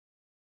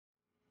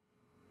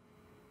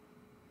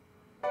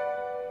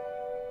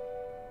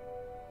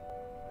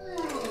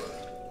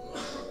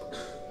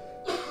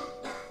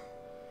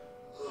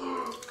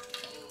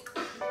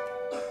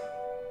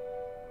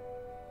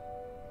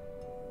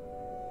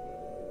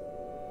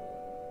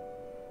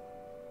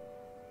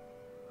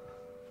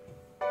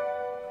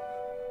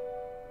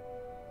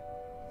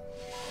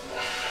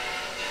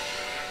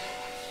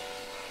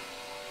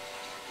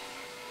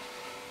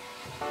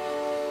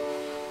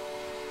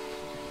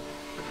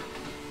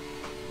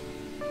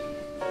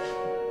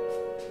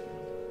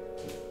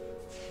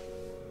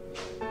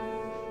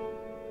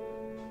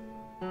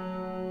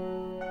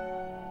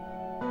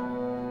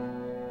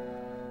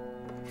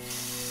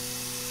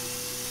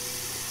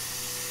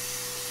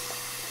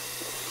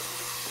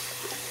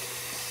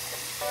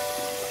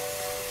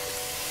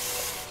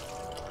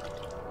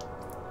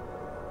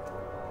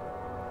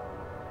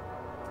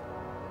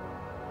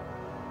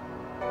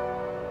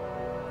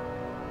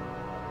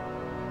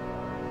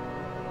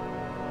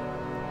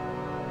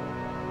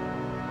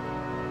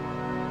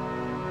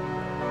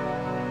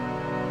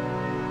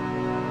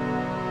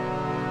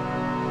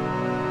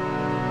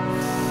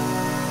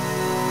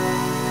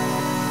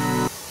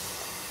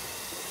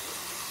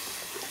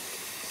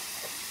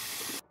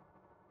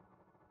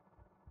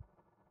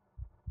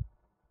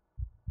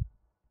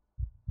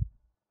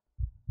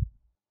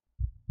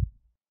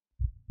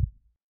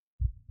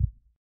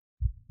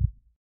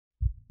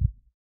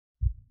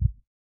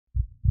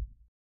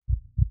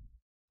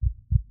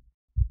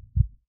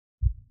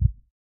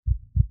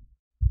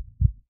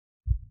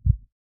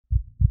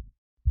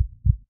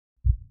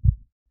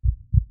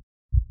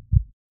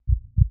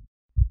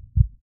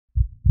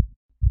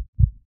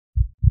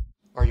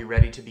Are you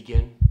ready to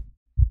begin?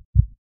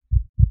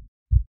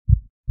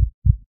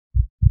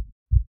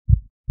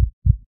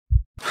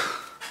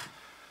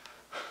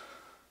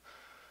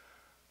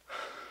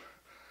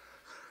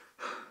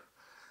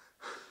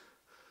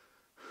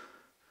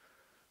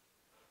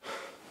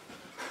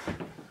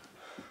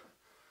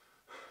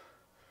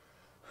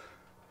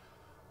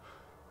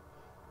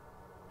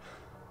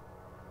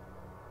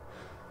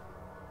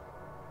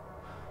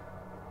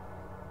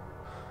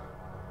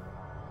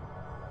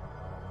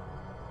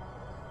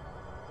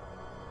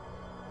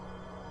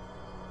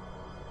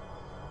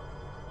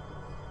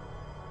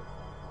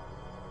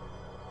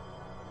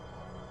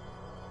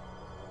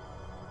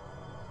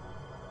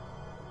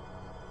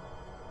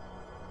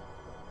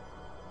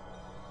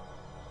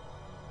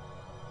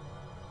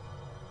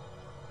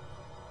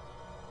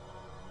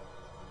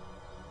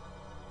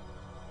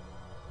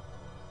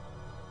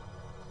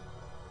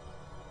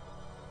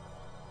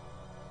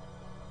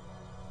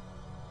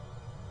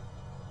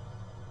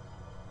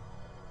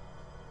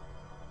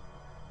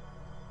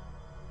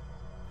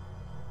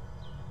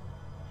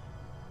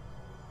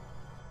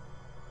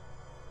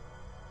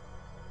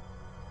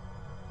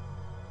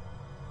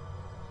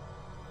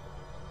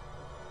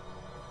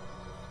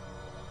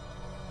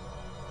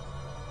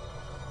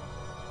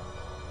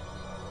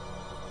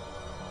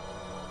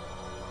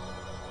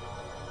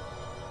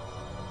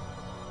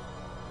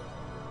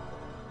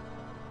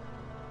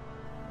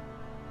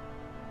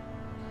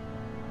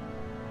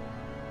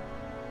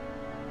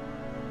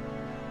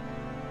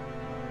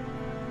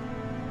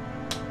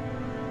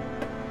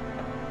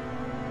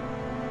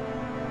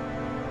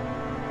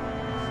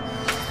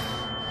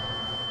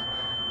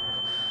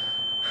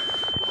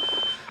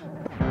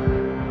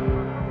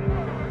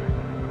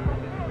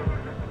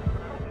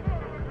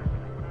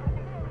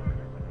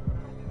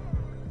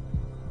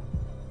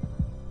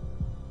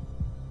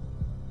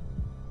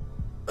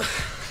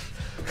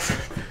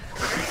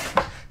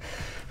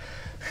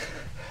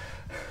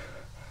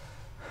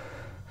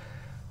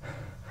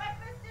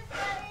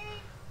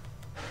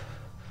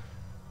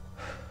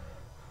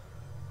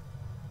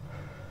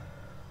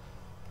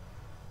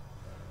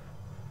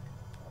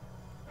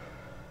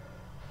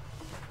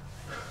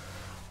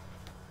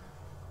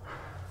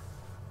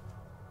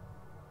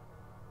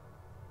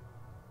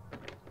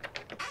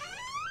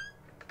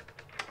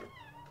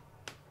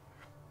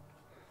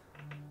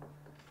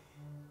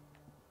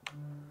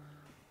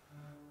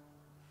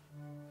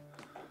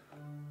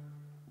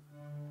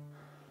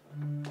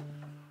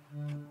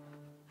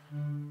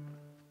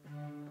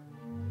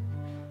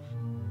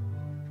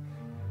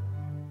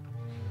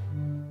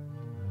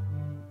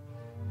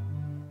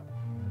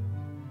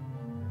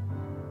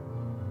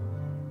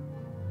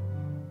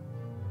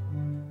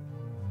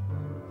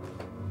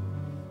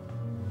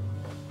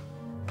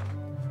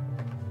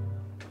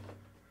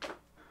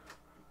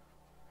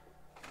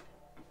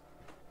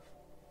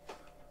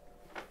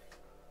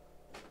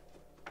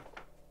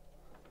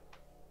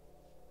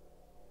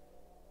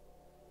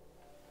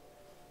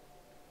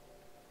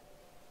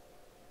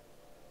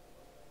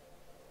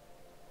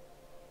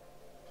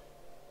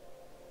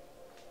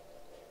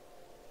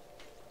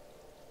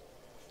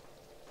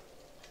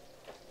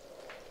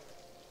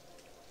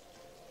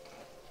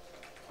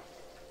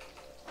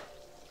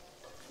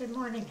 Good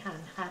morning, hon.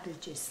 How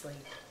did you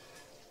sleep?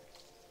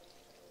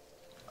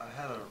 I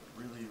had a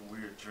really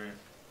weird dream.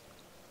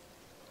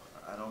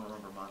 I don't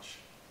remember much.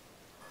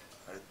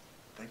 I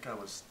think I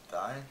was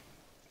dying.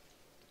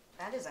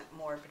 That isn't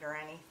morbid or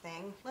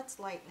anything. Let's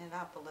lighten it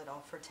up a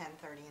little for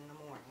 10:30 in the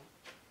morning.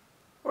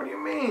 What do you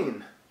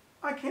mean?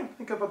 I can't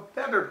think of a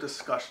better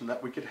discussion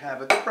that we could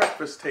have at the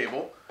breakfast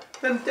table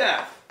than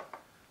death.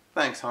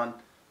 Thanks, hon.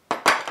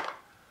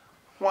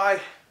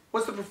 Why,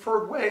 what's the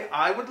preferred way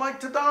I would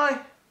like to die?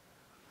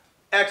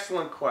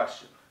 Excellent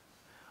question.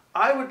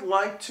 I would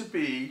like to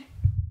be...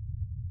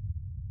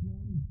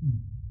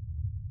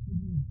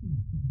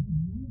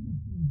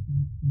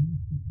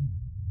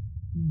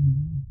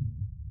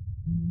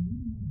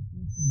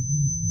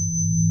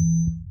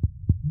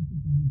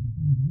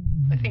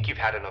 I think you've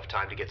had enough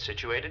time to get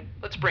situated.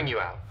 Let's bring you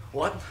out.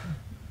 What?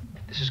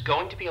 This is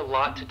going to be a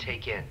lot to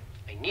take in.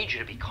 I need you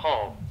to be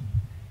calm.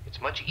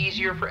 It's much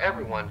easier for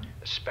everyone,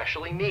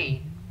 especially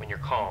me, when you're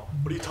calm.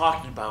 What are you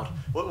talking about?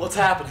 What's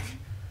happening?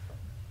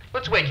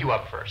 Let's wake you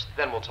up first,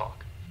 then we'll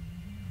talk.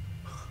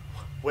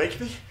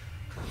 Wake me?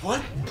 What?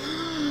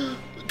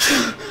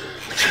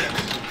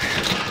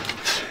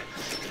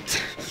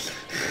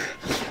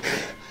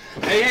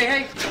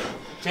 Hey.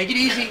 Take it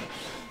easy.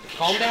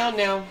 Calm down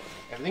now.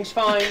 Everything's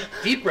fine.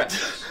 Deep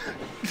breaths.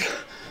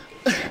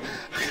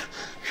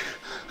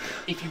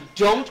 If you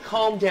don't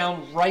calm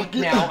down right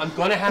now, I'm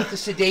gonna have to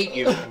sedate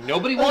you.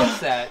 Nobody wants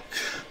that.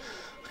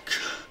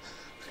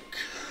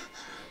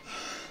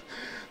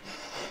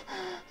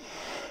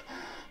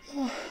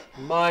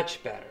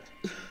 Much better.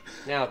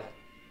 Now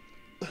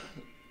then.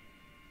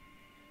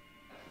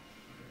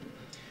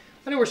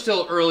 I know we're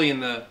still early in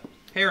the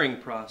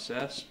pairing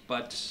process,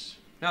 but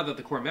now that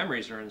the core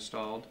memories are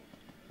installed,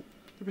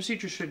 the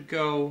procedure should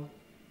go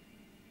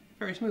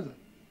very smoothly.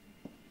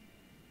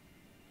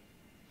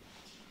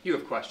 You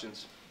have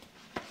questions.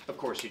 Of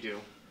course you do.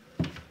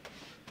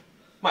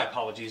 My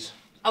apologies.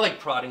 I like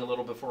prodding a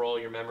little before all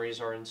your memories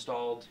are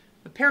installed.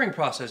 The pairing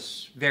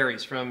process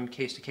varies from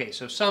case to case,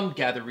 so some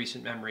gather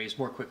recent memories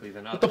more quickly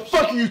than others. What the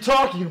fuck are you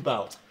talking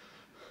about?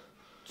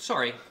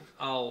 Sorry,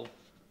 I'll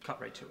cut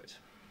right to it.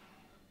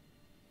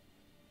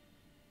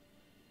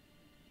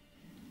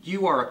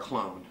 You are a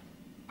clone,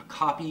 a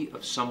copy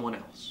of someone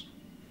else.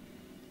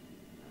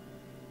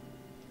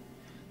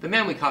 The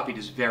man we copied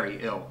is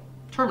very ill,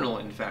 terminal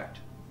in fact,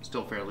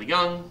 still fairly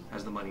young,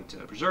 has the money to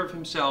preserve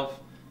himself,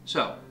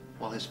 so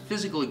while his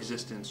physical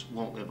existence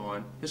won't live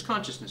on, his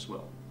consciousness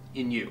will,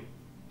 in you.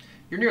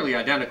 You're nearly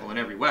identical in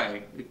every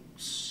way,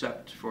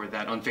 except for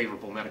that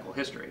unfavorable medical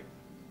history.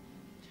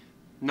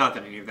 Not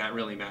that any of that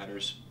really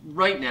matters.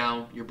 Right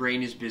now, your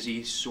brain is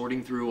busy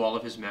sorting through all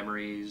of his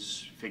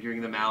memories,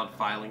 figuring them out,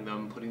 filing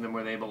them, putting them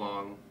where they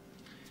belong.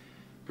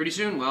 Pretty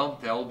soon, well,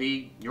 they'll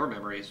be your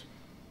memories.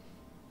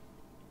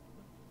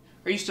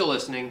 Are you still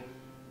listening?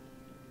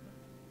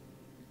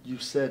 You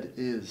said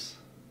is.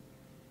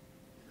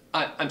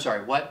 I'm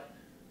sorry, what?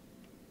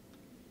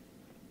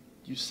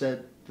 You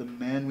said the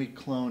man we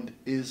cloned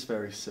is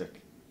very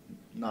sick,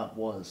 not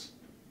was.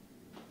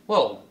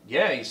 Well,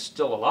 yeah, he's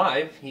still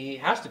alive. He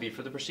has to be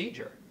for the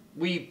procedure.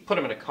 We put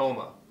him in a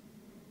coma.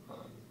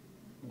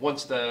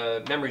 Once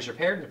the memories are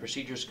paired and the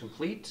procedure's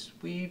complete,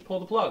 we pull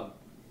the plug.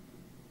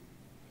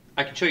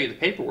 I can show you the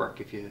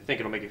paperwork if you think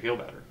it'll make you feel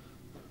better.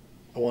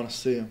 I want to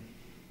see him.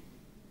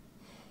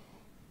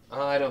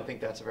 I don't think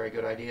that's a very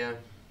good idea.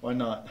 Why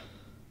not?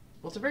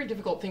 Well, it's a very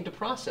difficult thing to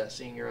process,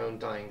 seeing your own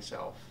dying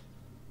self.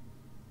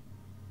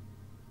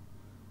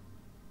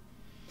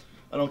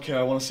 I don't care,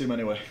 I want to see him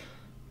anyway.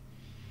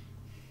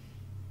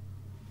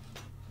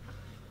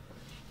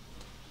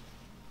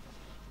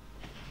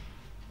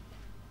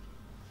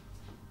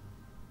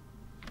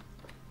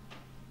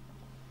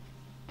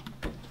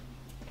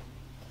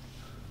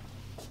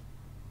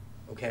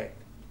 Okay,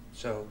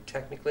 so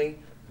technically,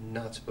 I'm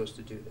not supposed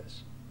to do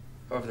this.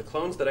 However, the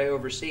clones that I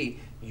oversee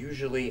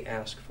usually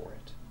ask for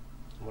it.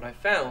 And what I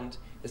found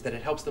is that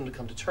it helps them to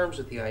come to terms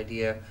with the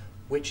idea,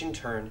 which in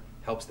turn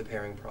helps the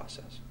pairing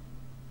process.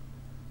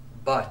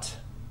 But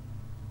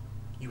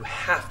you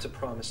have to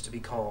promise to be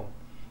calm.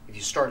 If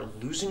you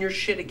start losing your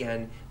shit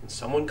again and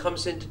someone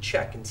comes in to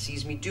check and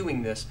sees me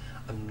doing this,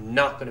 I'm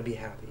not going to be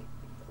happy.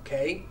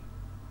 Okay?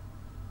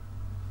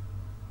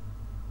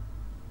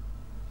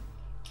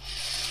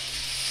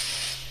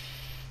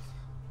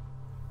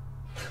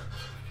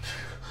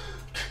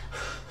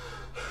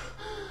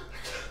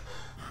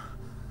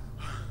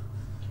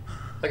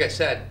 Like I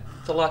said,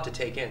 it's a lot to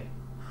take in.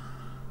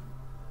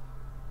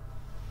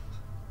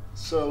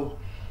 So,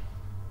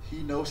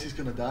 he knows he's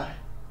gonna die?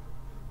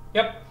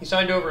 Yep, he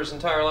signed over his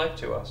entire life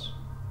to us.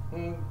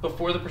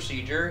 Before the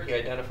procedure, he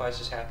identifies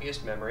his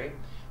happiest memory.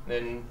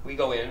 Then we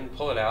go in,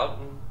 pull it out,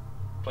 and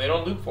play it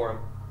on loop for him.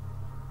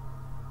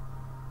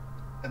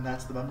 And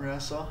that's the memory I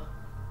saw?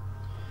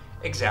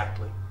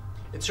 Exactly.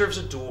 It serves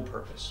a dual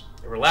purpose.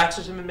 It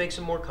relaxes him and makes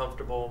him more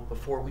comfortable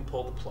before we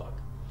pull the plug.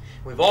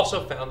 We've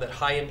also found that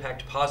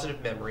high-impact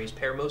positive memories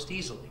pair most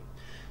easily.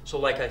 So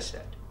like I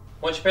said,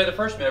 once you pair the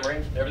first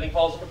memory, everything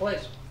falls into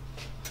place.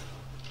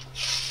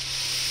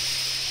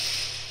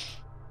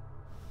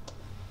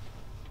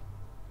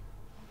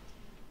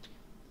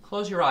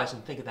 Close your eyes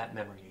and think of that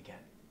memory again.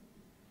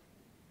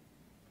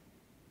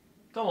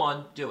 Go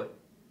on, do it.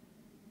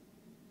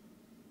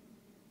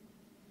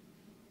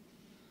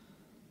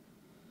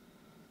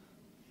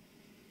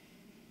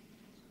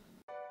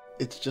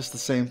 It's just the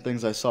same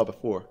things I saw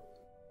before.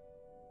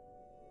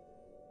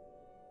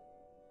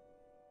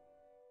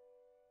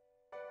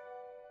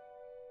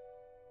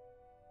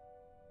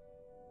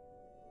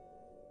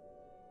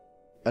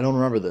 I don't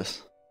remember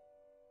this.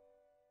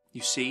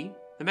 You see,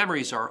 the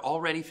memories are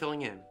already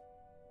filling in.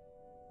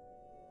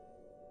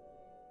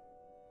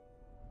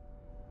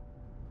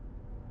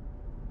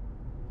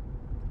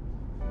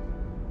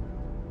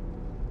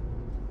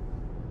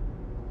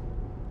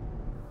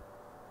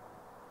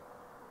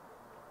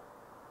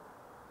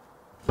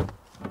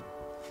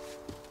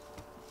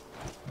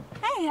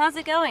 Hey, how's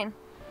it going?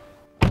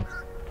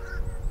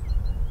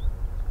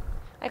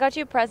 I got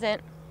you a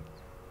present.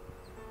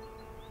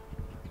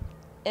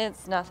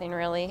 It's nothing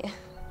really.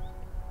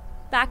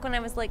 Back when I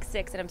was like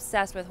 6 and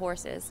obsessed with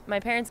horses, my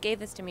parents gave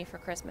this to me for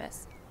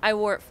Christmas. I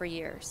wore it for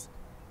years.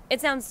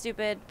 It sounds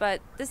stupid, but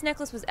this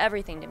necklace was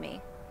everything to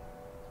me.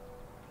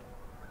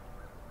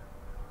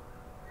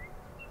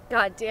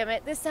 God damn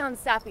it, this sounds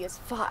sappy as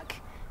fuck.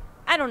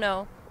 I don't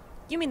know.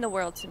 You mean the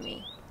world to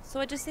me, so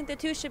I just think the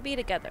two should be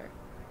together.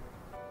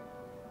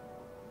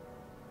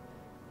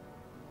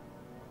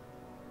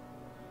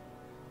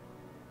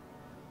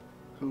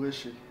 Who is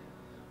she?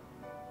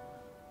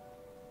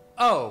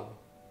 Oh,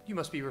 you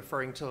must be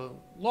referring to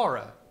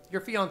Laura,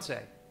 your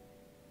fiancée.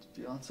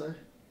 Fiance?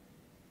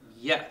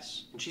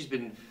 Yes, and she's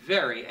been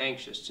very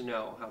anxious to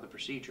know how the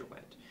procedure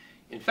went.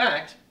 In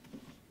fact,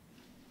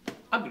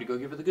 I'm going to go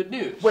give her the good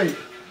news. Wait!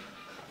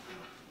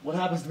 What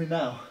happens to me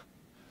now?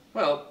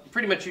 Well,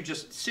 pretty much you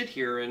just sit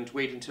here and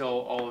wait until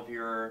all of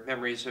your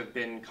memories have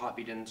been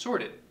copied and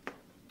sorted.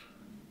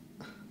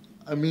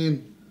 I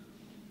mean,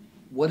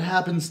 what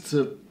happens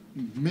to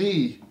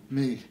me?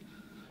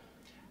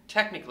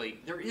 Technically,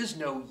 there is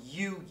no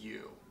you.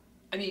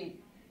 I mean,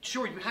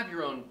 sure, you have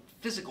your own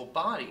physical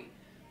body,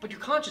 but your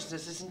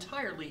consciousness is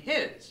entirely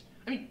his.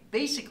 I mean,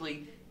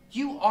 basically,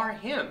 you are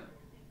him.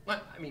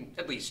 Well, I mean,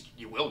 at least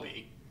you will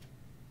be.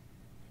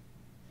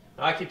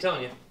 I keep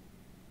telling you,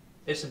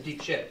 it's some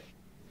deep shit.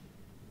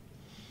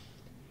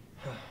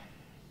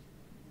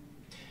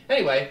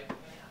 Anyway,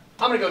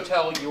 I'm gonna go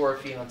tell your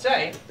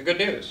fiancé the good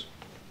news.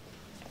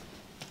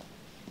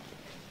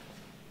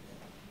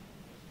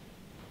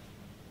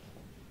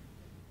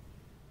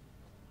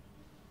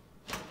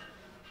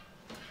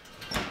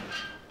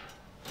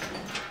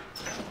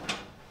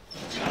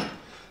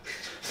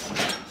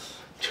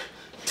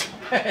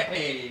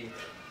 Hey!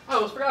 I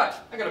almost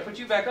forgot. I gotta put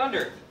you back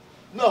under.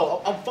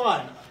 No, I'm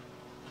fine.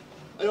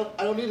 I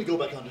don't need to go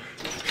back under.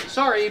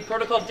 Sorry,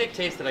 protocol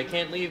dictates that I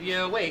can't leave you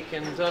awake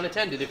and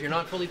unattended if you're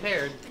not fully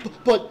paired.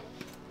 But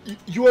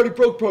you already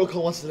broke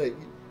protocol once today.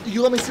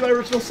 You let me see my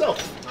original self.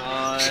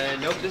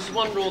 Nope, this is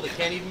one rule that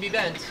can't even be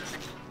bent.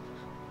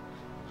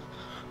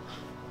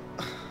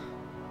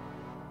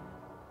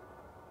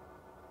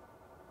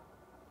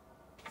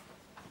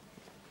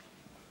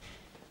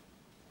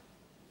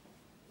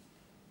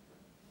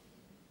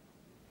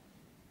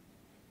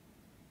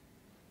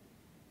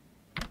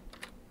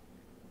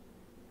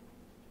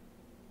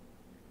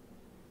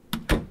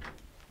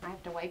 I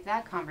have to wipe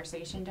that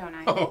conversation, don't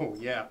I? Oh,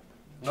 yeah.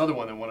 Another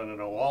one that wanted to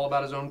know all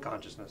about his own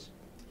consciousness.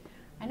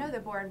 I know the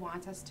board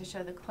wants us to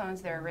show the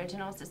clones their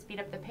originals to speed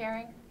up the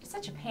pairing. It's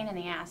such a pain in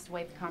the ass to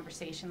wipe the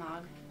conversation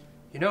log.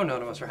 You know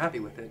none of us are happy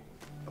with it,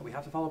 but we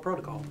have to follow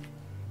protocol.